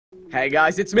Hey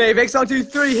guys, it's me,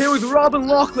 Vix123, here with Rob and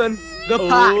Lachlan, the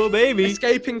pack. Oh, baby.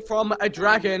 Escaping from a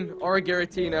dragon, or a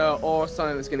Giratina, or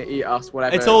something that's going to eat us,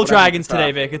 whatever. It's all dragons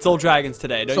today, Vic. It's all dragons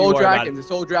today. Don't you worry about it.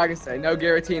 It's all dragons today. No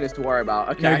Giratinas to worry about,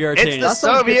 okay? No Giratinas. It's the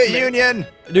Soviet Union!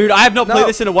 Dude, I have not played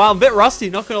this in a while. I'm a bit rusty,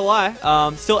 not gonna lie.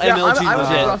 Still MLG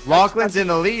legit. Lachlan's in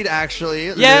the lead, actually.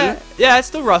 Yeah, it's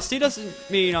still rusty. Doesn't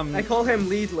mean I'm... I call him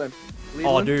Lachlan.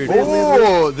 Oh, dude.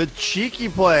 Oh, the cheeky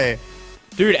play.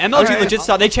 Dude, MLG legit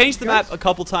style. They change the map a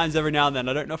couple times every now and then.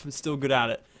 I don't know if I'm still good at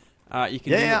it. You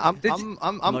can.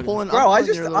 I'm pulling. Bro,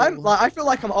 I feel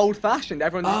like I'm old-fashioned.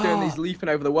 Everyone's just doing these leaping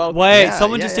over the world. Wait,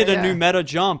 someone just did a new meta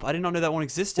jump. I did not know that one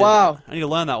existed. Wow. I need to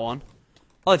learn that one.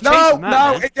 Oh, they've changed the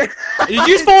map, man. Did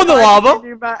you spawn the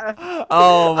lava?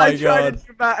 Oh my god. I tried a new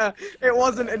meta. It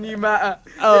wasn't a new meta.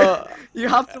 You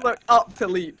have to look up to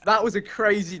leap. That was a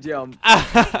crazy jump.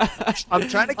 I'm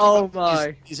trying to keep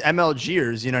up these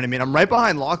MLGers, you know what I mean? I'm right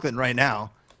behind Lachlan right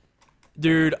now.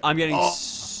 Dude, I'm getting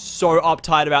so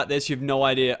uptight about this. You have no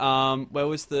idea. Where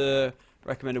was the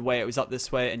recommended way? It was up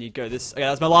this way, and you go this. Okay,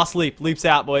 that's my last leap. Leaps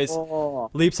out, boys.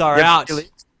 Leaps are out.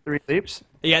 3 leaps?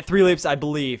 Yeah, 3 leaps, I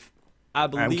believe. Oh,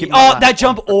 that that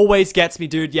jump always gets me,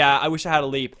 dude. Yeah, I wish I had a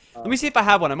leap. Let me see if I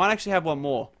have one. I might actually have one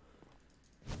more.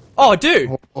 Oh, dude.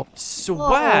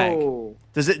 Swag.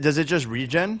 Does it just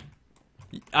regen?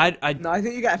 No, I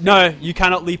think you got. No, you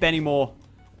cannot leap anymore.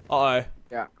 Uh-oh.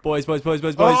 Yeah. Boys. Oh, Where's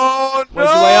the no! way up?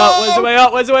 Where's the way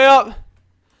up? Where's the way up?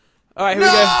 Alright, here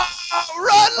we go.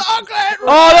 Run, Lachlan!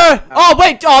 Oh, no! Oh,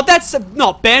 wait! Oh, that's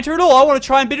not banter at all. I want to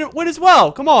try and win as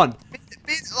well. Come on.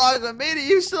 Beat it, Lachlan. Beat it.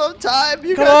 You still have time.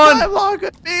 You Come got on. time,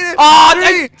 Lachlan. Beat it.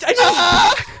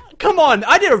 Oh, come on.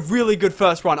 I did a really good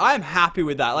first run. I am happy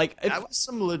with that. Like, that was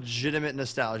some legitimate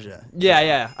nostalgia.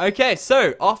 Yeah. Okay,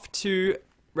 so off to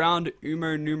round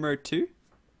numero 2.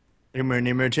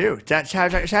 Numero 2.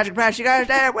 Tragic patch, you guys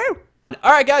there. Woo!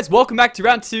 Alright guys, welcome back to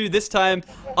round 2, this time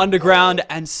underground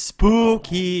and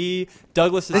spooky.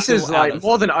 Douglas is This still is out like of-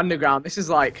 more than underground, this is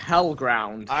like hell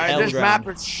ground. This map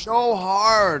is so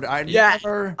hard. I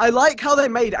like how they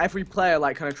made every player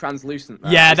like kind of translucent.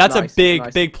 Yeah, It's that's nice, a big,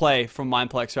 nice. big play from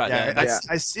Mindplex right there.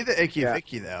 I see the icky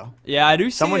Vicky though. Yeah, I do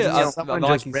see Someone it.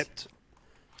 just ripped.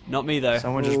 Not me though.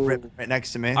 Someone just ripped right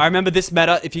next to me. I remember this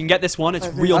meta. If you can get this one, it's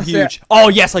real that's huge. it. Oh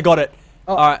yes, I got it.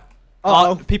 Alright.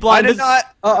 People are I did not.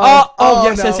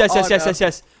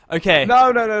 Yes. Okay. No.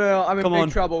 I'm in Come big on.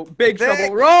 trouble. Big Vic.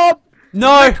 trouble. Rob!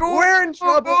 No. We're in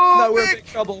trouble. No, we're in big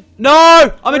trouble. No.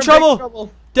 I'm We're in big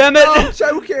trouble. Damn it. No, I'm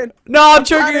choking. No, I'm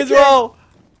choking as panicking. well.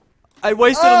 I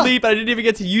wasted a leap and I didn't even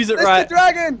get to use it right. Mr.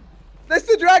 Dragon!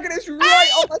 Mr. Dragon is right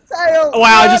on my tail!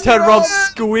 Wow, I just heard Run, Rob Rob!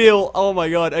 squeal. Oh my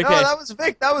god. Okay. No, that was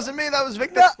Vic. That wasn't me. That was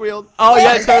Vic that squealed. Oh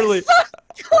yeah, totally. So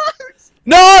close!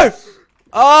 No!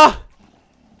 Ah!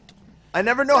 I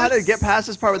never know how to get past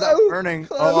this part without so burning.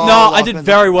 close. Oh, No, I did Lachlan.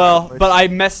 very well, but I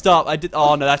messed up. I did.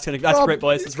 Oh no, that's Rob, rip,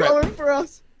 boys. he's That's rip. coming for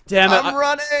us. Damn it. I'm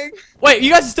running. Wait,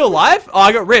 you guys are still alive? Oh,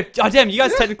 I got ripped. Oh damn, you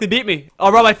guys technically beat me. Oh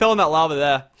Rob, I fell in that lava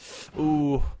there.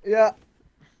 Ooh. Yeah.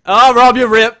 Oh Rob, you're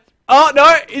ripped. Oh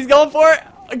no, he's going for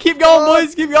it. Keep going,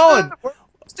 boys. Keep going. Where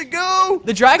wants to go?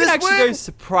 The dragon This actually way. goes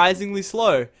surprisingly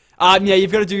slow. Yeah,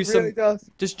 you've got to do It some. really does.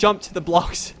 Just jump to the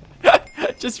blocks.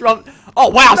 Just run. Oh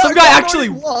wow, some guy actually.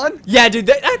 won. Yeah, dude,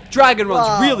 that dragon runs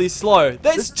Wow. really slow.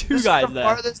 There's two This guys is the there.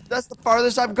 farthest, that's the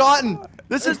farthest I've gotten.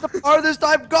 This is the farthest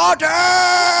I've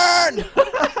gotten.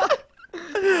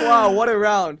 Wow, what a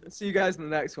round. See you guys in the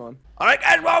next one. All right,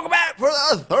 guys, welcome back for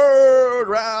the 3rd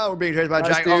round. We're being chased by a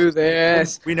Let's dragon. do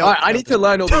this. We know. Alright, I need to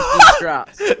learn all these new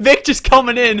straps. Vic just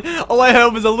coming in. All I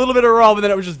heard was a little bit of Rob, and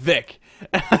then it was just Vic.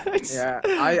 Yeah,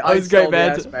 I was great, stole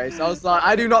man. the airspace. I was like,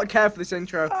 I do not care for this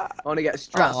intro. I want to get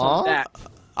straps on deck.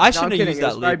 I No, shouldn't I'm have kidding. used It that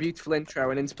was a very leap. beautiful intro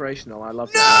and inspirational. I love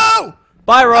it. No.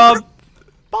 Bye, Rob.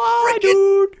 Bye,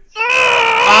 dude.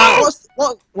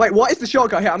 Wait, what is the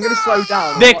shortcut here? I'm gonna slow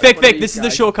down. Vic, Watch one of This these is the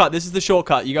guys. shortcut. This is the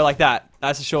shortcut. You go like that.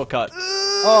 That's the shortcut.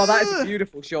 Oh, that is a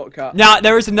beautiful shortcut. Now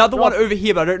there is another one over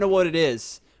here, but I don't know what it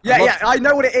is. Yeah, I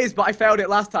know what it is, but I failed it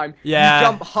last time. Yeah. You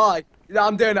jump high. No,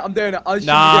 I'm doing it.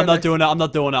 Nah, I'm not doing it. I'm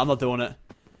not doing it.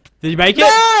 Did you make it?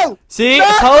 No! See, No!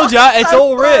 I told ya. It's So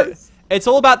all rip. close. It's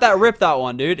all about that rip, that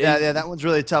one, dude. Yeah, that one's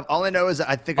really tough. All I know is that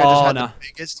I think I just had no. the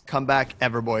biggest comeback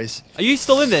ever, boys. Are you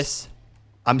still in this?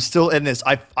 I'm still in this.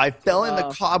 I fell in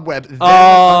the cobweb. Then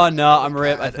Oh no, I'm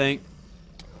rip. I think.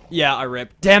 Yeah, I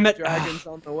rip. Damn it. Dragon's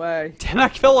on the way. Damn it, I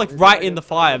fell like right in the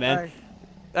fire, man.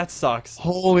 That sucks.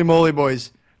 Holy moly,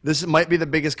 boys! This might be the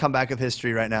biggest comeback of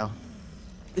history right now.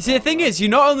 See, the thing is, you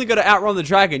not only got to outrun the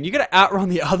dragon, you got to outrun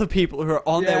the other people who are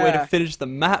on their way to Yeah. finish the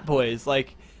map, boys.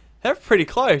 Like, they're pretty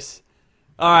close.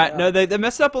 All right, no, they're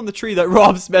messing up on the tree that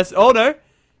Rob's messing. Oh no,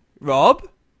 Rob.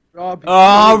 Rob.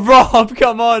 Oh, Rob,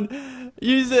 come on.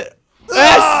 Use it.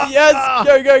 Yes, yes.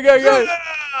 Go, go, go, go.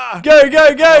 Go,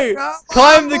 go, go.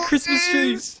 Climb the Christmas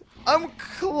tree. I'm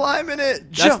climbing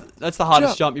it. That's the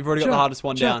hardest jump. You've already got the hardest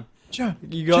one down.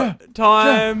 You got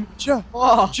time.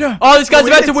 Oh, Oh, this guy's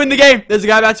about to win the game. There's a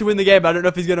guy about to win the game. I don't know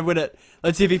if he's going to win it.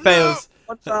 Let's see if he fails.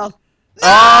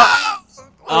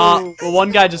 Well,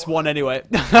 one guy just won anyway.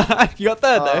 You got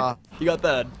third, though. You got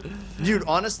third. Dude,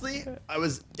 honestly, I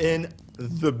was in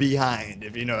the behind,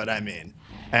 if you know what I mean.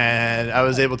 And I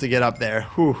was able to get up there.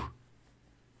 Whew.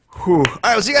 Whew. Alright,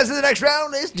 we'll see you guys in the next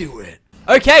round. Let's do it.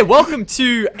 Okay, welcome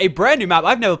to a brand new map.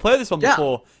 I've never played this one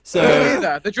before. So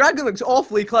the dragon looks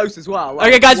awfully close as well. Like,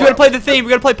 okay, guys, we're gonna play the theme.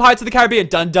 We're gonna play Pirates of the Caribbean.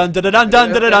 Dun dun dun dun dun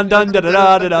dun dun dun dun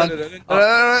dun dun.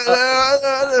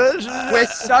 We're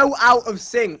so out of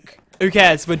sync. Who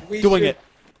cares? We're doing it.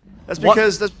 That's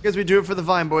because we do it for the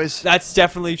Vine, boys. That's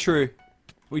definitely true.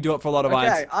 We do it for a lot of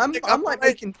vines. Okay, I'm like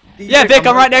making. Yeah, Vic,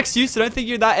 I'm right next to you, so don't think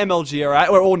you're that MLG,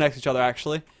 alright? We're all next to each other,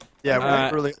 actually. Yeah,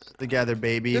 we're really together,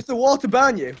 baby. Does the water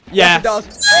burn you? Yeah. Yes, it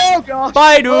does. Oh gosh.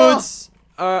 Bye, dudes.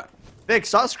 Vic,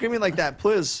 stop screaming like that,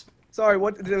 please. Sorry,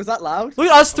 what was that loud? Look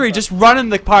at us three just running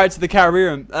the Pirates of the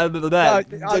Caribbean.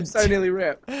 I'm so nearly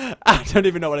ripped. I don't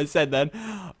even know what I said then.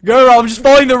 Go, Rob. I'm just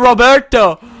following the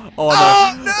Roberto.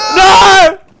 Oh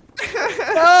no! No!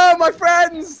 No, my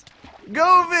friends.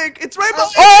 Go, Vic! It's right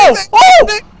behind Oh! you, Oh!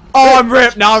 Vic. Oh, I'm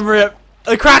ripped. Now I'm ripped.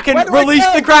 The Kraken! Where do I Release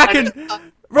go? the Kraken!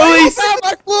 Release! Oh,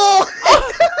 my floor.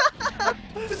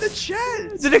 In the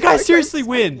chest! Did the guy seriously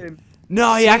win?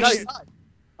 No, he actually.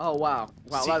 Oh wow!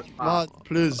 Wow, Senior wow. mod,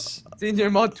 please. Senior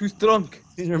mod too strong.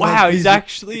 Senior Wow, mod, he's please.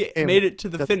 actually made it to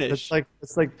the finish.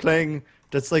 That's like playing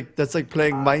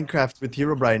Minecraft with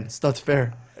Herobrine. It's not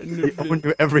fair. He owns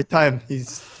you every time. He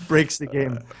breaks the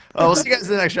game. We'll see you guys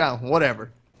in the next round.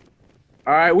 Whatever.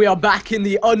 All right, we are back in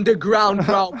the underground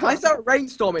realm. Why is there a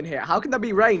rainstorm in here? How can there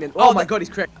be rain? Oh my God, he's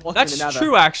correct. That's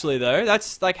true, actually, though.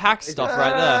 That's like hack stuff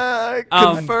right there.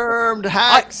 Confirmed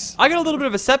hacks. I got a little bit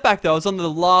of a setback though. I was on the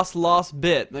last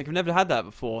bit. Like I've never had that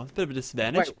before. It's a bit of a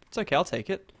disadvantage. Wait. It's okay. I'll take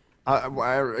it.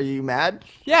 Are you mad?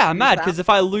 Yeah, I'm mad because if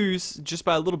I lose just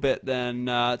by a little bit, then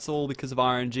it's all because of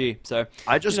RNG. So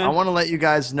I want to let you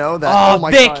guys know that. oh, Oh my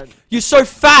Vic, God. you're so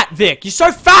fat, Vic. You're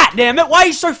so fat, damn it. Why are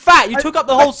you so fat? You took up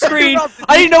the whole screen.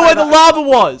 I didn't know where the lava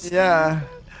was. Yeah.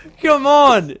 Come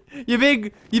on, you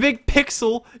big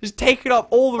pixel, just taking up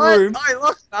all the room.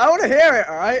 Look, I want to hear it.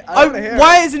 All right. I want to hear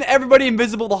Why it. isn't everybody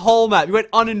invisible the whole map? You went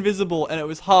uninvisible and it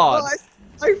was hard. Well, it's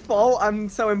my fault. I'm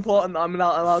so important that I'm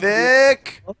not allowed to.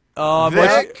 Vic. Oh,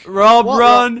 Vic? Rob, What?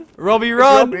 run, Robbie,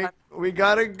 run. We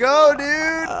gotta go, dude.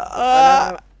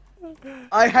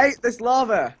 I hate this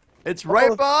lava. It's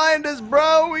right behind us,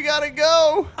 bro. We gotta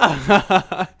go.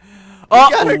 Oh,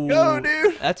 Gotta go,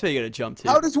 dude. that's where you gotta jump to.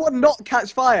 How does one not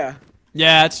catch fire?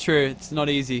 Yeah, that's true. It's not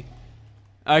easy.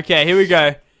 Okay, here we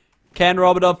go. Can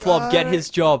Robert Flop get his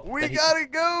job? We gotta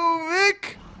go,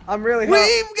 Vic. I'm really hurt.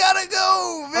 We've gotta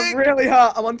go, Vic. I'm really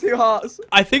hurt. I'm on 2 hearts.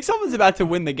 I think someone's about to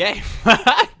win the game.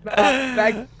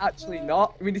 Meg, actually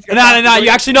not. We need to go No, back to you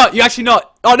actually not. You actually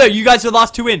not. Oh no, you guys are the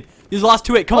last two in. You're the last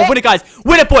two in. Come on, win it, guys.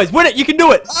 Win it, boys. Win it. You can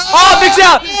do it. Oh, Vic's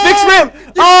out. Vic's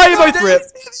ripped. Oh, you both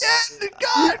ripped.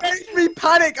 You made me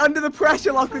panic under the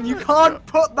pressure, Lachlan. You can't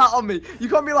put that on me. You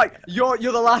can't be like, you're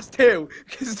the last two.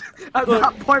 Because at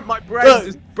that point, my brain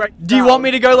just breaks Do you want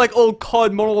me to go like all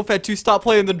COD Modern Warfare 2, start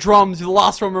playing the drums, the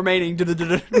last one remaining?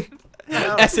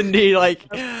 S&D, like.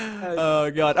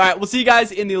 Oh, God. All right, we'll see you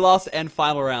guys in the last and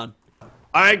final round.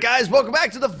 Alright guys, welcome back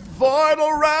to the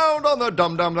final round on the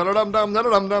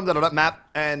map.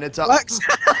 And it's Lex?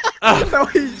 No,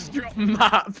 he just dropped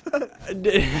map.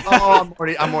 Oh,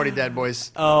 I'm already dead,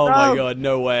 boys. Oh No. my God,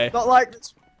 no way. Not like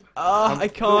this. I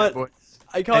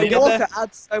can't And get water there.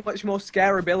 adds so much more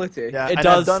scarability. Yeah, It and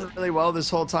does. I've done really well this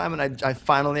whole time, and I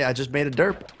finally just made a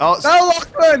derp. Oh, No,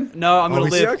 Lachlan! No, I'm gonna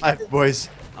he live. survived, boys.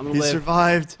 I'm gonna He live.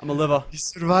 survived. I'm a liver. He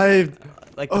survived.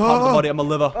 Like the part of the Oh. body, I'm a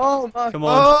liver. Oh my Come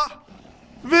on. Oh,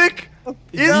 Vic!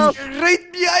 He's No.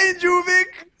 right behind you,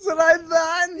 Vic! He's right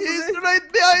behind He's you.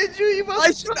 right behind you, you I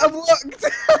must... should have looked.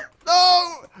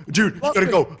 No! Dude, you gotta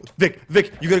go. Vic,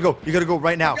 you gotta go. You gotta go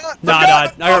right now. Nah,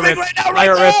 I got Vic, ripped. right now, I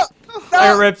got right ripped. I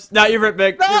got ripped. Now you're ripped,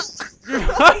 Vic.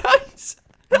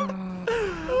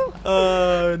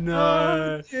 Oh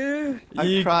no. I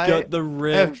You cry got the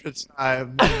rip. every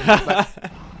time.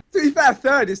 To be fair,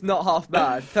 third is not half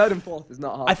bad. Third and fourth is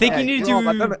not half I think bad. you need to Rob,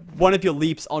 I've done do it. one of your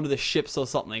leaps onto the ships or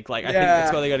something. Like, I think Yeah.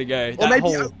 that's where they gotta go. Or That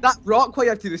maybe whole... that rock where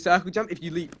you have to do the circle jump, if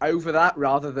you leap over that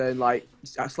rather than like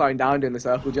slowing down doing the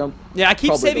circle jump. Yeah, I keep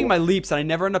Probably saving the my leaps and I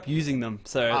never end up using them.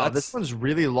 So Wow, that's... this one's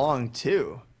really long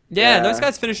too. Yeah, Yeah. those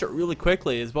guys finished it really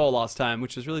quickly as well last time,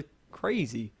 which is really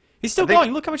crazy. He's still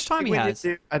going. Look how much time he has.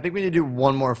 I think we need to do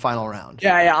one more final round.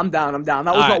 Yeah, I'm down. That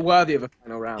was not worthy of a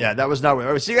final round. Yeah, that was not worthy.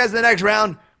 All right, see you guys in the next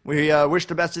round. We wish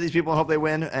the best to these people and hope they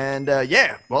win. And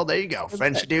yeah, well, there you go.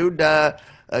 French dude.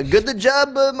 Good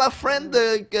job, my friend.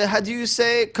 How do you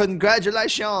say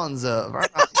congratulations?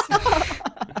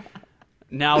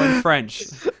 Now in French.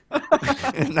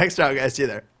 Next round, guys. See you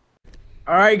there.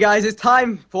 All right, guys. It's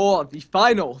time for the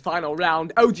final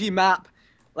round. OG map.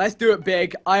 Let's do it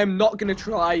big. I am not going to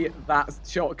try that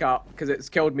shortcut because it's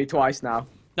killed me twice now.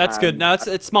 That's good. No,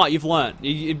 it's smart. You've learned.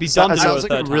 It'd be dumb to do it sounds a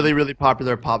like third a really, time. really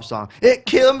popular pop song. It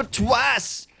killed me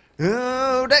twice.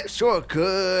 Oh, that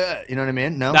shortcut. You know what I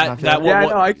mean? No, That not Yeah, what-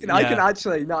 no, I can yeah.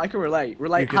 actually, no, I can relate. You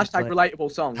can Hashtag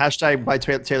relatable song. Hashtag by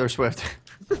Taylor Swift.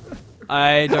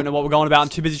 I don't know what we're going about. I'm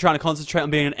too busy trying to concentrate on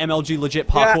being an MLG legit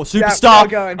Yeah, parkour yeah, superstar. we're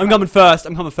going. I'm coming first.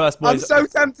 I'm coming first, I'm boys. so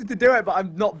tempted to do it, but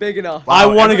I'm not big enough. I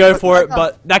Wow, want to go everyone- for it,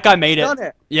 but that guy made Done it.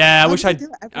 it. Yeah, I How wish does he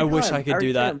do it every I wish time? I could Every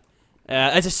do that. time.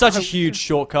 It's such a huge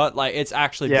shortcut. Like it's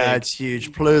actually Yeah, big. it's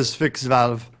huge. Please fix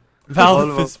Valve. Valve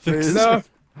Valve, is fixed. please. No,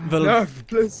 Valve. no,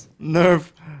 please.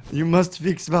 Nerve, you must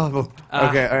fix Valve. Ah.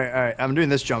 Okay, all right. I'm doing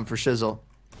this jump for Shizzle.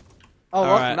 Oh,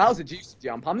 Alright. Lachlan, that was a juicy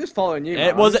jump. I'm just following you. It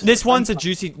man. was. I'm just- This one's a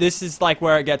juicy. This is like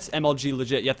where it gets MLG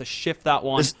legit. You have to shift that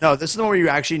one. This is the one where you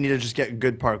actually need to just get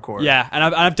good parkour. Yeah, and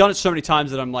I've done it so many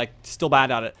times that I'm like still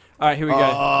bad at it. All right, here we go.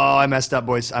 Oh, I messed up,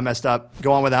 boys. I messed up.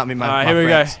 Go on without me, my All right, my here we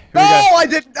go. friends. Here we go. No, I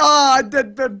did. I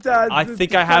did. I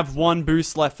think I have one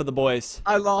boost left for the boys.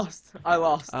 I lost.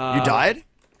 You died?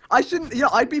 I shouldn't. You know,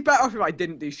 I'd be better off if I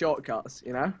didn't do shortcuts.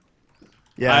 You know.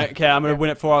 Yeah. Okay, I'm gonna win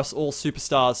it for us all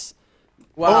superstars.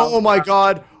 Wow. Oh my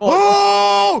God!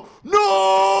 Oh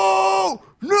no!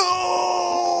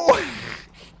 No!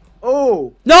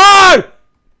 Oh. No!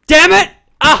 Damn it!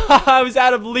 I was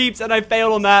out of leaps and I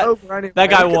failed on that. Over anyway. That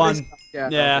guy Look at won. this guy.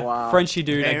 Yeah, Wow. Frenchy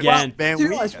dude Man, again. man, To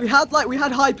be honest, we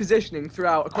had high positioning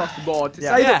throughout across the board. To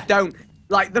Yeah. say Yeah. that don't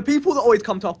like the people that always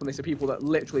come top on this are people that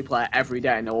literally play it every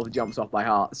day and know all the jumps off by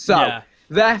heart. So Yeah.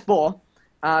 therefore,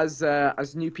 as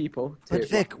new people, But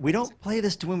Vic, we don't play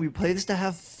this to win. We play this to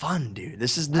have fun, dude.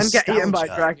 This is and nostalgia. get eaten by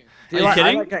a dragon. Are you kidding?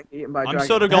 I like getting eaten by a I'm dragon.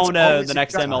 sort of That's going to always the a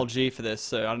next dragon. MLG for this,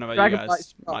 so I don't know about Dragon you guys.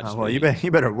 bites- Might just Well, be-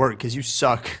 you better work, because you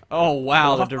suck. Oh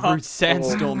wow, the Darude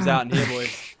sandstorms out in here, boys.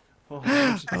 Oh,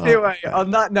 Anyway,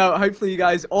 on that note, hopefully you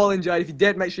guys all enjoyed. If you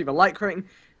did, make sure you leave a like rating.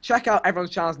 Check out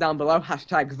everyone's channels down below.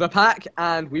 Hashtag the pack,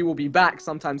 and we will be back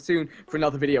sometime soon for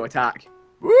another video attack.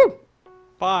 Woo!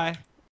 bye.